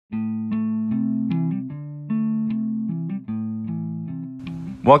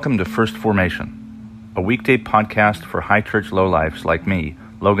Welcome to First Formation, a weekday podcast for high church lowlifes like me,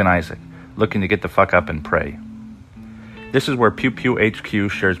 Logan Isaac, looking to get the fuck up and pray. This is where Pew Pew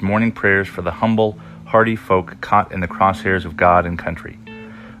HQ shares morning prayers for the humble, hardy folk caught in the crosshairs of God and country.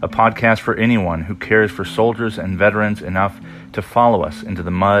 A podcast for anyone who cares for soldiers and veterans enough to follow us into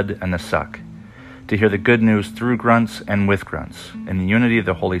the mud and the suck, to hear the good news through grunts and with grunts, in the unity of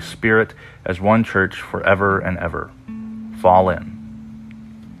the Holy Spirit as one church forever and ever. Fall in.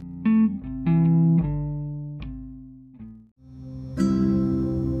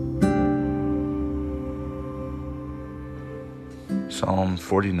 Psalm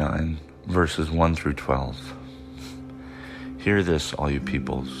 49, verses 1 through 12. Hear this, all you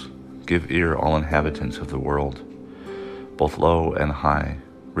peoples. Give ear, all inhabitants of the world, both low and high,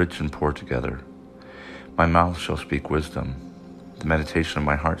 rich and poor together. My mouth shall speak wisdom. The meditation of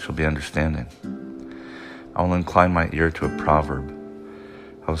my heart shall be understanding. I will incline my ear to a proverb.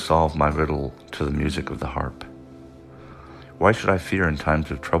 I will solve my riddle to the music of the harp. Why should I fear in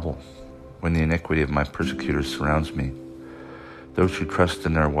times of trouble, when the iniquity of my persecutors surrounds me? Those who trust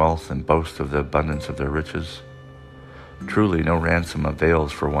in their wealth and boast of the abundance of their riches. Truly, no ransom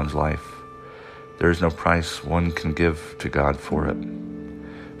avails for one's life. There is no price one can give to God for it.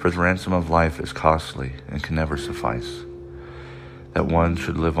 For the ransom of life is costly and can never suffice, that one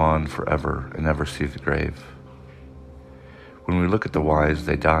should live on forever and never see the grave. When we look at the wise,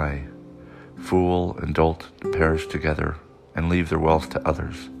 they die. Fool and dolt perish together and leave their wealth to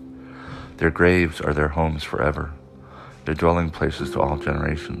others. Their graves are their homes forever, their dwelling places to all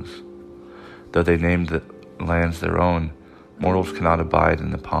generations. Though they named the lands their own, mortals cannot abide in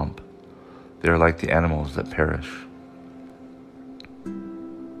the pomp. They are like the animals that perish.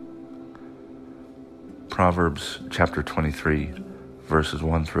 Proverbs chapter 23, verses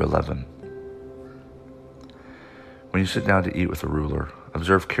 1 through 11. When you sit down to eat with a ruler,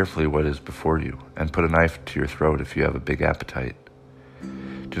 observe carefully what is before you, and put a knife to your throat if you have a big appetite.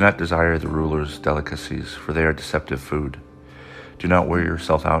 Do not desire the ruler's delicacies, for they are deceptive food. Do not wear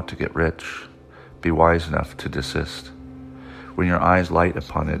yourself out to get rich. Be wise enough to desist. When your eyes light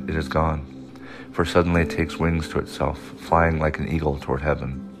upon it, it is gone, for suddenly it takes wings to itself, flying like an eagle toward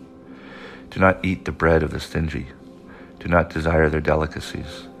heaven. Do not eat the bread of the stingy. Do not desire their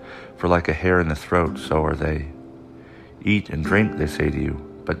delicacies, for like a hair in the throat, so are they. Eat and drink, they say to you,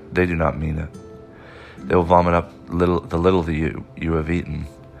 but they do not mean it. They will vomit up the little that you have eaten,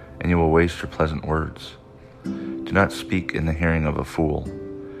 and you will waste your pleasant words. Do not speak in the hearing of a fool,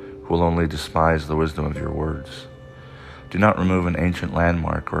 who will only despise the wisdom of your words. Do not remove an ancient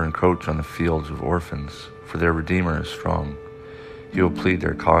landmark or encroach on the fields of orphans, for their Redeemer is strong. He will plead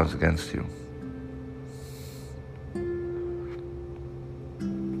their cause against you.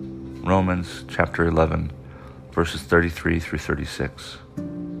 Romans chapter 11, verses 33 through 36.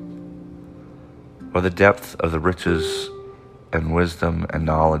 Or the depth of the riches and wisdom and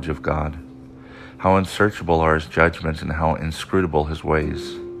knowledge of God. How unsearchable are his judgments and how inscrutable his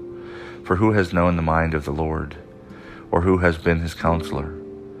ways. For who has known the mind of the Lord? Or who has been his counselor?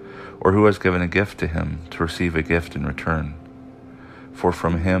 Or who has given a gift to him to receive a gift in return? For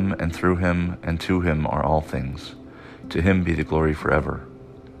from him and through him and to him are all things. To him be the glory forever.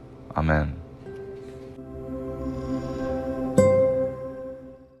 Amen.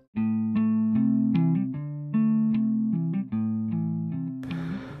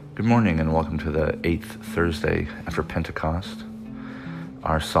 Good morning and welcome to the 8th Thursday after Pentecost.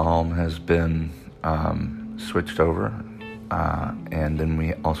 Our psalm has been switched over, and then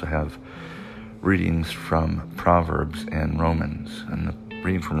we also have readings from Proverbs and Romans. And the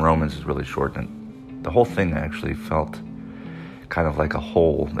reading from Romans is really short, and the whole thing actually felt kind of like a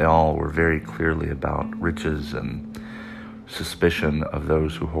whole. They all were very clearly about riches and suspicion of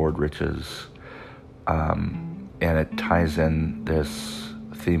those who hoard riches, and it ties in this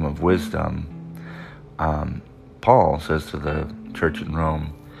theme of wisdom. Paul says to the church in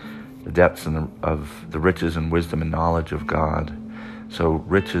Rome, the depths of the riches and wisdom and knowledge of God. So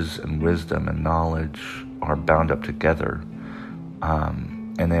riches and wisdom and knowledge are bound up together,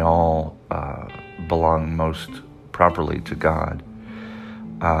 and they all belong most properly to God.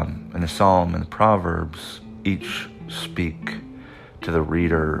 And the Psalm and the Proverbs each speak to the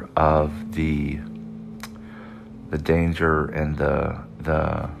reader of the danger and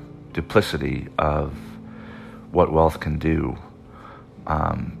the duplicity of what wealth can do.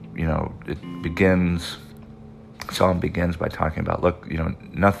 Psalm begins by talking about, look,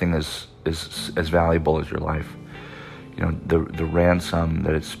 nothing is as valuable as your life. The ransom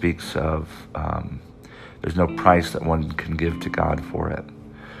that it speaks of, there's no price that one can give to God for it.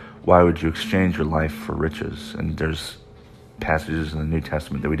 Why would you exchange your life for riches? And there's passages in the New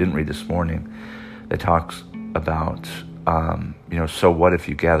Testament that we didn't read this morning that talks about, so what if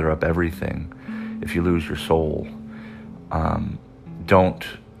you gather up everything, if you lose your soul?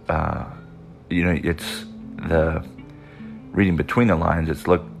 It's the reading between the lines. It's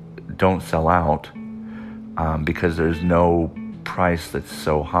don't sell out, because there's no price that's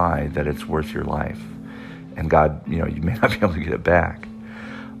so high that it's worth your life. And God, you may not be able to get it back.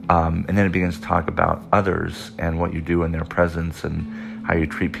 And then it begins to talk about others and what you do in their presence and how you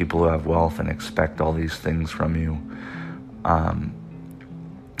treat people who have wealth and expect all these things from you.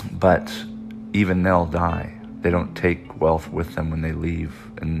 But even they'll die. They don't take wealth with them when they leave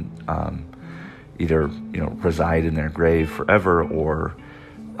and either reside in their grave forever, or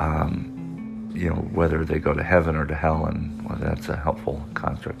whether they go to heaven or to hell, and whether that's a helpful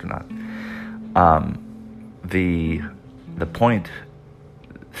construct or not. The point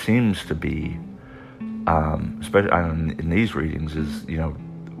seems to be, especially in these readings, is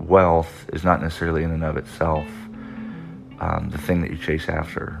wealth is not necessarily in and of itself the thing that you chase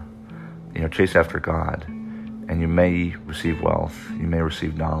after. Chase after God, and you may receive wealth, you may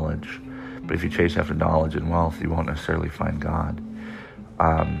receive knowledge, but if you chase after knowledge and wealth, you won't necessarily find God.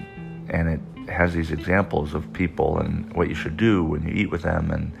 And it has these examples of people and what you should do when you eat with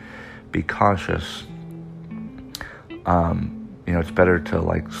them, and be cautious. It's better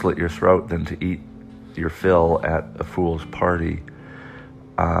to slit your throat than to eat your fill at a fool's party.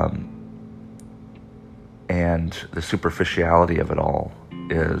 And the superficiality of it all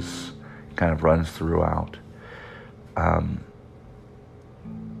kind of runs throughout. And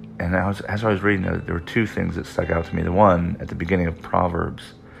as I was reading, there were two things that stuck out to me. The one, at the beginning of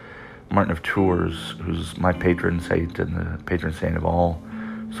Proverbs, Martin of Tours, who's my patron saint and the patron saint of all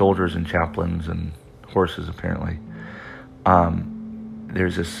soldiers and chaplains and horses, apparently.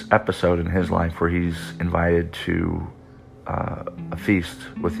 There's this episode in his life where he's invited to a feast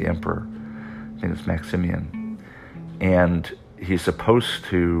with the emperor. I think it's Maximian. And he's supposed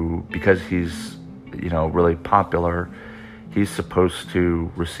to, because he's, really popular, he's supposed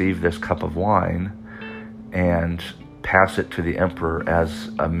to receive this cup of wine and pass it to the emperor as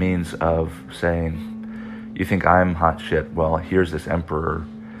a means of saying, you think I'm hot shit? Well, here's this emperor,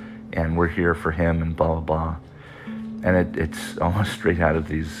 and we're here for him, and blah, blah, blah. And it's almost straight out of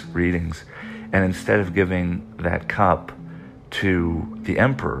these readings. And instead of giving that cup to the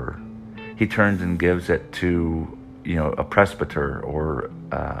emperor, he turns and gives it to, a presbyter or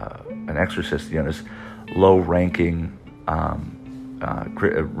an exorcist, this low-ranking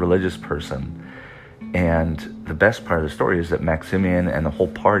religious person. And the best part of the story is that Maximian and the whole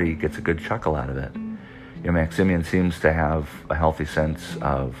party gets a good chuckle out of it. Maximian seems to have a healthy sense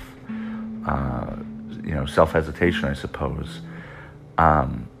of self-hesitation, I suppose.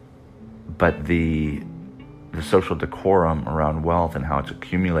 But the social decorum around wealth and how it's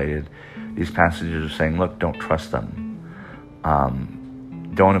accumulated, these passages are saying, look, don't trust them.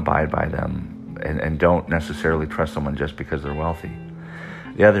 Don't abide by them, and don't necessarily trust someone just because they're wealthy.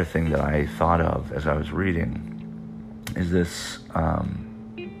 The other thing that I thought of as I was reading is this,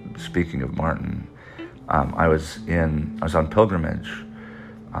 speaking of Martin, I was on pilgrimage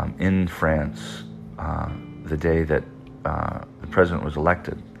in France the day that the president was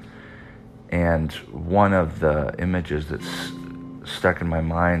elected. And one of the images that's stuck in my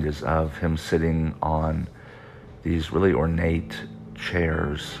mind is of him sitting on these really ornate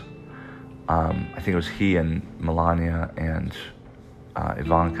chairs. I think it was he and Melania and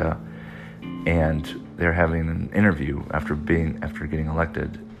Ivanka, and they're having an interview after getting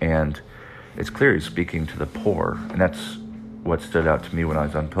elected. And it's clear he's speaking to the poor, and that's what stood out to me when I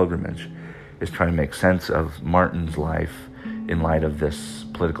was on pilgrimage, is trying to make sense of Martin's life in light of this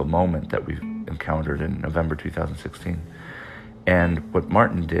political moment that we've encountered in November 2016. And what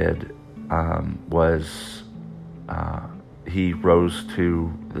Martin did was he rose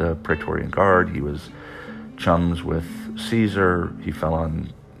to the Praetorian Guard. He was chums with Caesar. He fell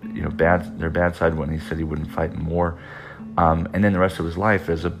on their bad side when he said he wouldn't fight in war. And then the rest of his life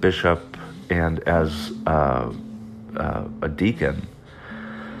as a bishop and as a deacon,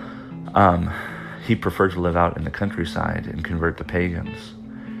 he preferred to live out in the countryside and convert the pagans.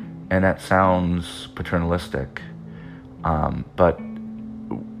 And that sounds paternalistic, but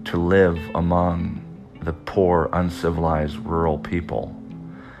to live among the poor, uncivilized, rural people,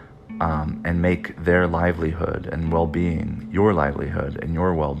 and make their livelihood and well-being your livelihood and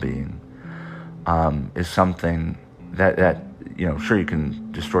your well-being, is something that sure, you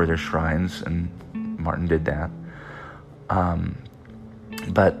can destroy their shrines, and Martin did that.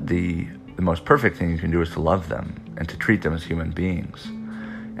 But the most perfect thing you can do is to love them and to treat them as human beings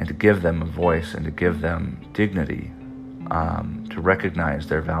and to give them a voice and to give them dignity. to recognize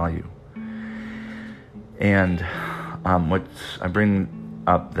their value. And I bring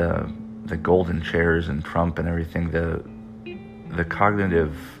up the golden chairs and Trump and everything, the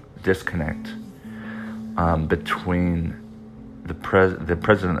cognitive disconnect between the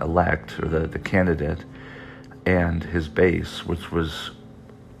president-elect, or the candidate, and his base, which was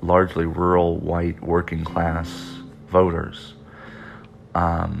largely rural, white, working-class voters.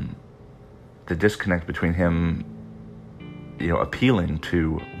 The disconnect between him, appealing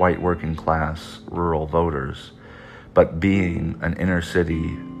to white, working-class, rural voters, but being an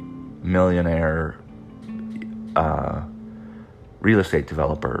inner-city millionaire real estate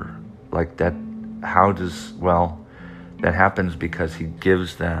developer like that. That happens because he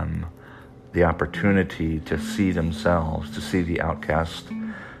gives them the opportunity to see themselves, to see the outcast,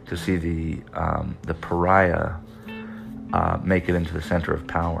 to see the pariah make it into the center of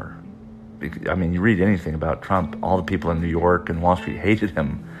power. I mean, you read anything about Trump, all the people in New York and Wall Street hated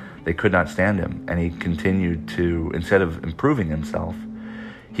him. They could not stand him. And he continued to, instead of improving himself,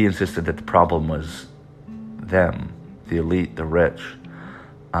 he insisted that the problem was them, the elite, the rich.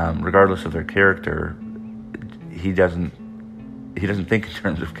 Regardless of their character, he doesn't think in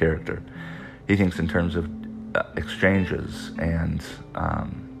terms of character. He thinks in terms of exchanges and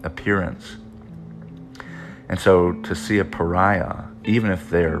appearance. And so to see a pariah, even if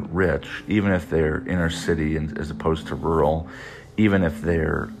they're rich, even if they're inner city as opposed to rural, even if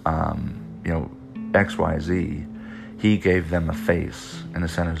they're XYZ, he gave them a face in the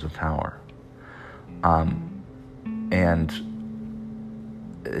centers of power. And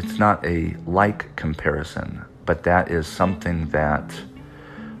it's not a like comparison, but that is something that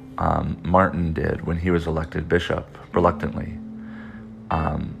Martin did when he was elected bishop, reluctantly.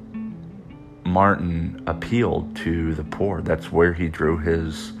 Martin appealed to the poor. That's where he drew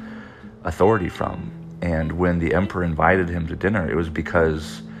his authority from. And when the emperor invited him to dinner, it was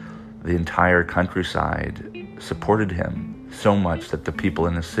because the entire countryside supported him so much that the people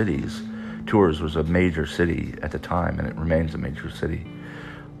in the cities, Tours was a major city at the time, and it remains a major city,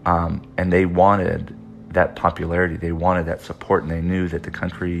 and they wanted that popularity, they wanted that support, and they knew that the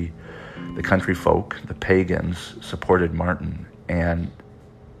country folk, the pagans, supported Martin, and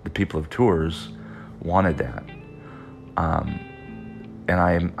the people of Tours wanted that. And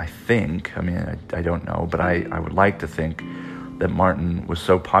I think, I don't know, but I would like to think that Martin was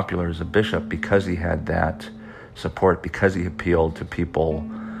so popular as a bishop because he had that support, because he appealed to people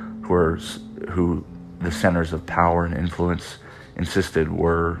who the centers of power and influence insisted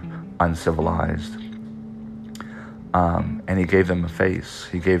were uncivilized. And he gave them a face,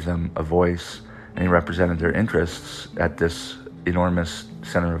 he gave them a voice, and he represented their interests at this enormous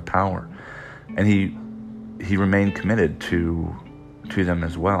center of power. And he remained committed to them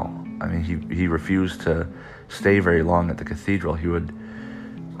as well. I mean, he refused to stay very long at the cathedral. He would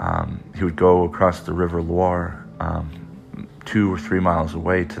go across the River Loire, 2 or 3 miles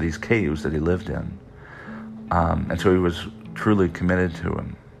away, to these caves that he lived in. And so he was truly committed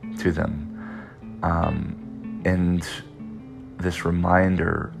to them. And this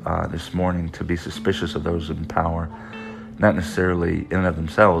reminder this morning to be suspicious of those in power, not necessarily in and of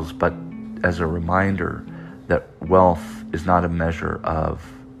themselves, but as a reminder that wealth is not a measure of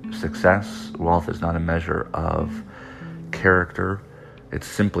success. Wealth is not a measure of character. It's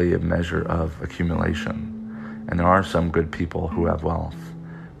simply a measure of accumulation. And there are some good people who have wealth,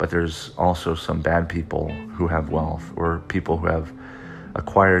 but there's also some bad people who have wealth, or people who have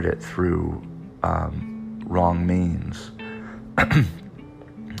acquired it through wrong means.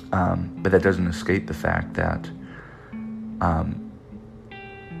 But that doesn't escape the fact that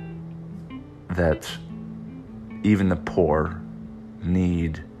even the poor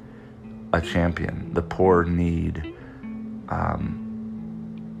need a champion. The poor need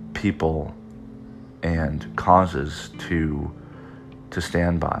people and causes to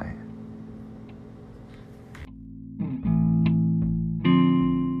stand by.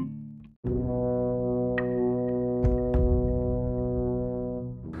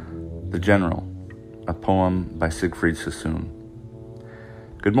 The General, a poem by Siegfried Sassoon.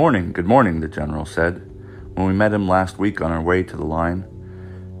 Good morning, the General said, when we met him last week on our way to the line.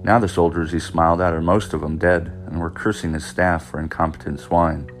 Now the soldiers he smiled at are most of them dead, and were cursing his staff for incompetent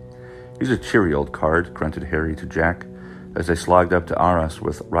swine. He's a cheery old card, grunted Harry to Jack, as they slogged up to Arras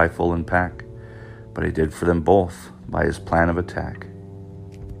with rifle and pack. But he did for them both by his plan of attack.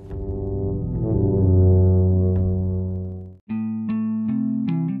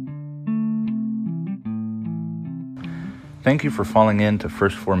 Thank you for falling in to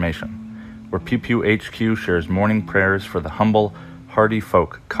First Formation, where Pew Pew HQ shares morning prayers for the humble, hardy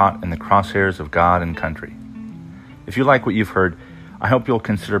folk caught in the crosshairs of God and country. If you like what you've heard, I hope you'll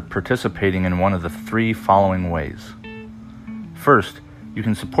consider participating in one of the 3 following ways. First, you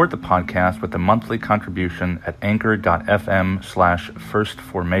can support the podcast with a monthly contribution at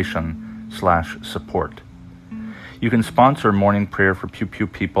anchor.fm/firstformation/support. You can sponsor morning prayer for Pew Pew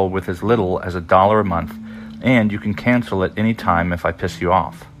people with as little as $1 a month, and you can cancel at any time if I piss you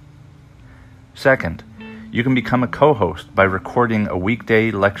off. Second, you can become a co-host by recording a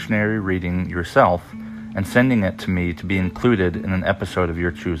weekday lectionary reading yourself and sending it to me to be included in an episode of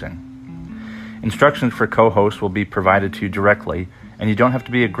your choosing. Instructions for co-hosts will be provided to you directly, and you don't have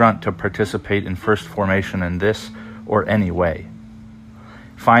to be a grunt to participate in First Formation in this or any way.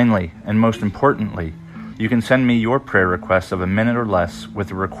 Finally, and most importantly, you can send me your prayer requests of a minute or less with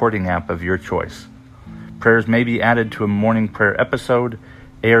a recording app of your choice. Prayers may be added to a morning prayer episode,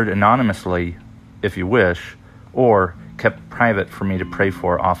 aired anonymously if you wish, or kept private for me to pray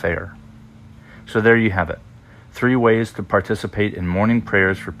for off air. So there you have it, 3 ways to participate in morning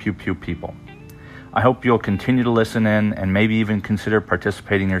prayers for Pew Pew people. I hope you'll continue to listen in and maybe even consider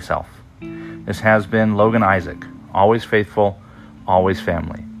participating yourself. This has been Logan Isaac, always faithful, always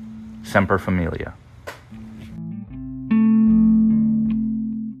family. Semper Familia.